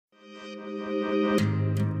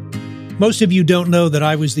Most of you don't know that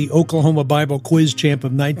I was the Oklahoma Bible quiz champ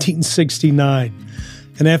of 1969.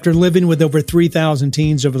 And after living with over 3,000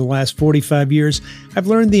 teens over the last 45 years, I've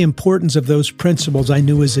learned the importance of those principles I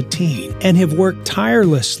knew as a teen and have worked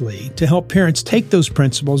tirelessly to help parents take those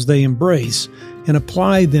principles they embrace and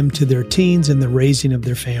apply them to their teens and the raising of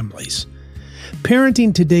their families.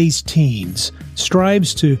 Parenting Today's Teens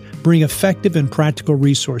strives to bring effective and practical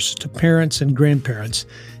resources to parents and grandparents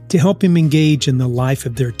to help them engage in the life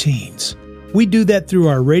of their teens. We do that through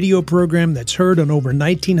our radio program that's heard on over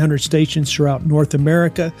 1,900 stations throughout North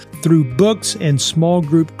America, through books and small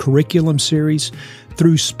group curriculum series,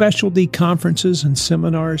 through specialty conferences and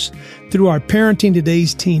seminars, through our Parenting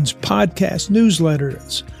Today's Teens podcast,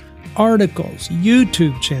 newsletters, articles,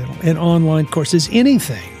 YouTube channel, and online courses,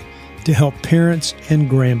 anything to help parents and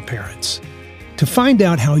grandparents. To find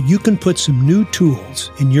out how you can put some new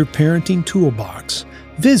tools in your parenting toolbox,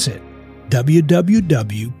 visit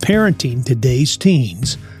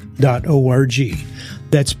www.parentingtodaysteens.org.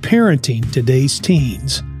 That's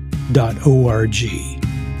parentingtodaysteens.org.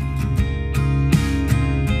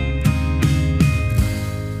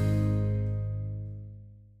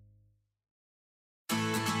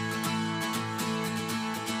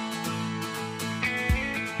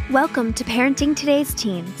 Welcome to Parenting Today's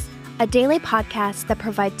Teens, a daily podcast that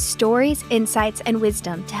provides stories, insights, and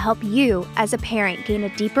wisdom to help you as a parent gain a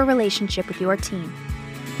deeper relationship with your teen.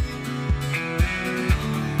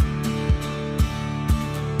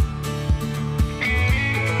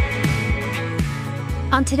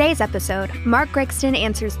 On today's episode, Mark Grigston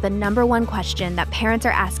answers the number one question that parents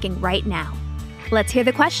are asking right now. Let's hear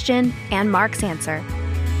the question and Mark's answer.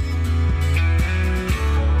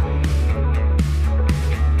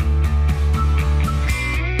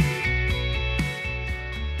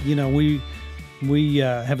 You know, we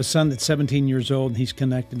have a son that's 17 years old, and he's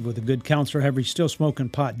connected with a good counselor. However, he's still smoking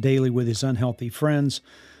pot daily with his unhealthy friends.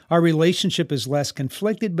 Our relationship is less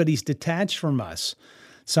conflicted, but he's detached from us.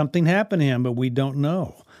 Something happened to him, but we don't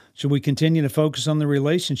know. Should we continue to focus on the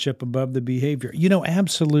relationship above the behavior? You know,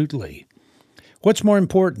 absolutely. What's more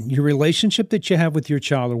important, your relationship that you have with your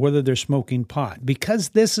child or whether they're smoking pot? Because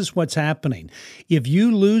this is what's happening. If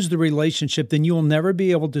you lose the relationship, then you will never be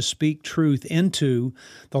able to speak truth into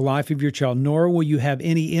the life of your child, nor will you have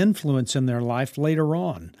any influence in their life later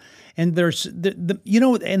on. And they're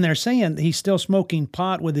saying he's still smoking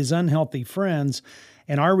pot with his unhealthy friends,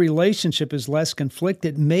 and our relationship is less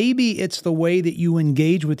conflicted. Maybe it's the way that you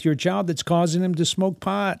engage with your child that's causing him to smoke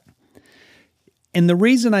pot. And the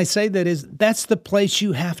reason I say that is that's the place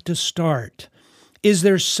you have to start. Is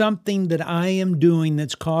there something that I am doing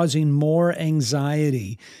that's causing more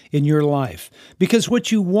anxiety in your life? Because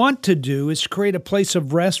what you want to do is create a place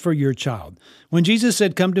of rest for your child. When Jesus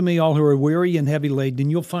said, "Come to me, all who are weary and heavy laden,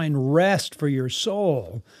 and you'll find rest for your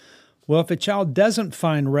soul." Well, if a child doesn't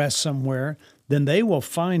find rest somewhere, then they will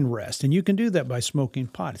find rest. And you can do that by smoking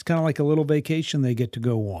pot. It's kind of like a little vacation they get to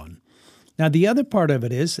go on. Now, the other part of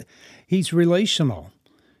it is he's relational.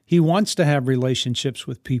 He wants to have relationships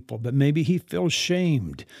with people, but maybe he feels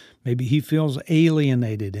shamed. Maybe he feels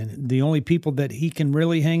alienated, and the only people that he can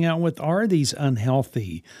really hang out with are these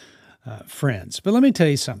unhealthy friends. But let me tell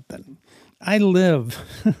you something. I live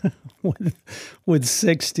with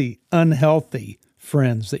 60 unhealthy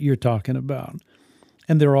friends that you're talking about,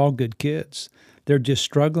 and they're all good kids. They're just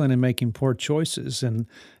struggling and making poor choices, and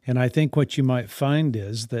I think what you might find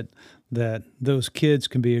is that those kids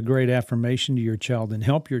can be a great affirmation to your child and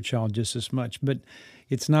help your child just as much. But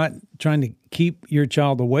it's not trying to keep your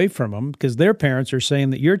child away from them because their parents are saying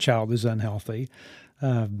that your child is unhealthy.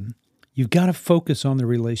 You've got to focus on the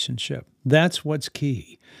relationship. That's what's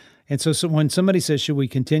key. And so when somebody says, should we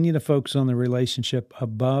continue to focus on the relationship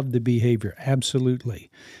above the behavior?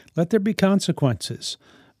 Absolutely. Let there be consequences.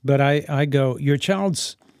 But I go, your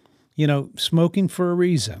child's, smoking for a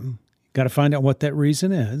reason. Got to find out what that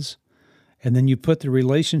reason is. And then you put the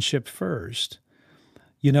relationship first,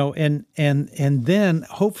 and then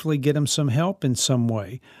hopefully get them some help in some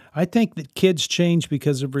way. I think that kids change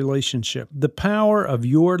because of relationship. The power of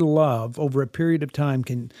your love over a period of time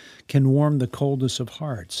can warm the coldest of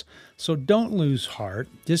hearts. So don't lose heart.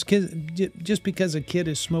 Just because a kid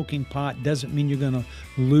is smoking pot doesn't mean you're going to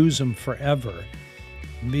lose them forever.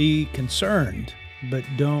 Be concerned, but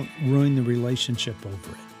don't ruin the relationship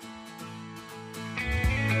over it.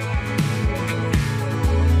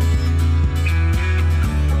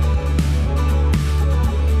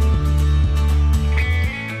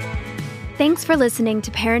 Thanks for listening to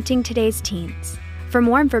Parenting Today's Teens. For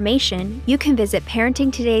more information, you can visit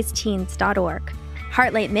parentingtodaysteens.org,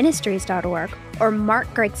 heartlightministries.org, or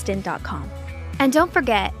markgrigston.com. And don't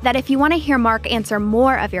forget that if you want to hear Mark answer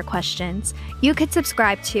more of your questions, you could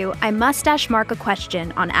subscribe to I Must Ask Mark a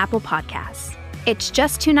Question on Apple Podcasts. It's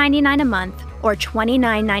just $2.99 a month or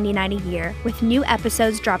 $29.99 a year, with new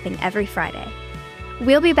episodes dropping every Friday.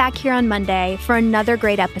 We'll be back here on Monday for another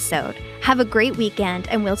great episode. Have a great weekend,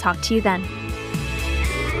 and we'll talk to you then.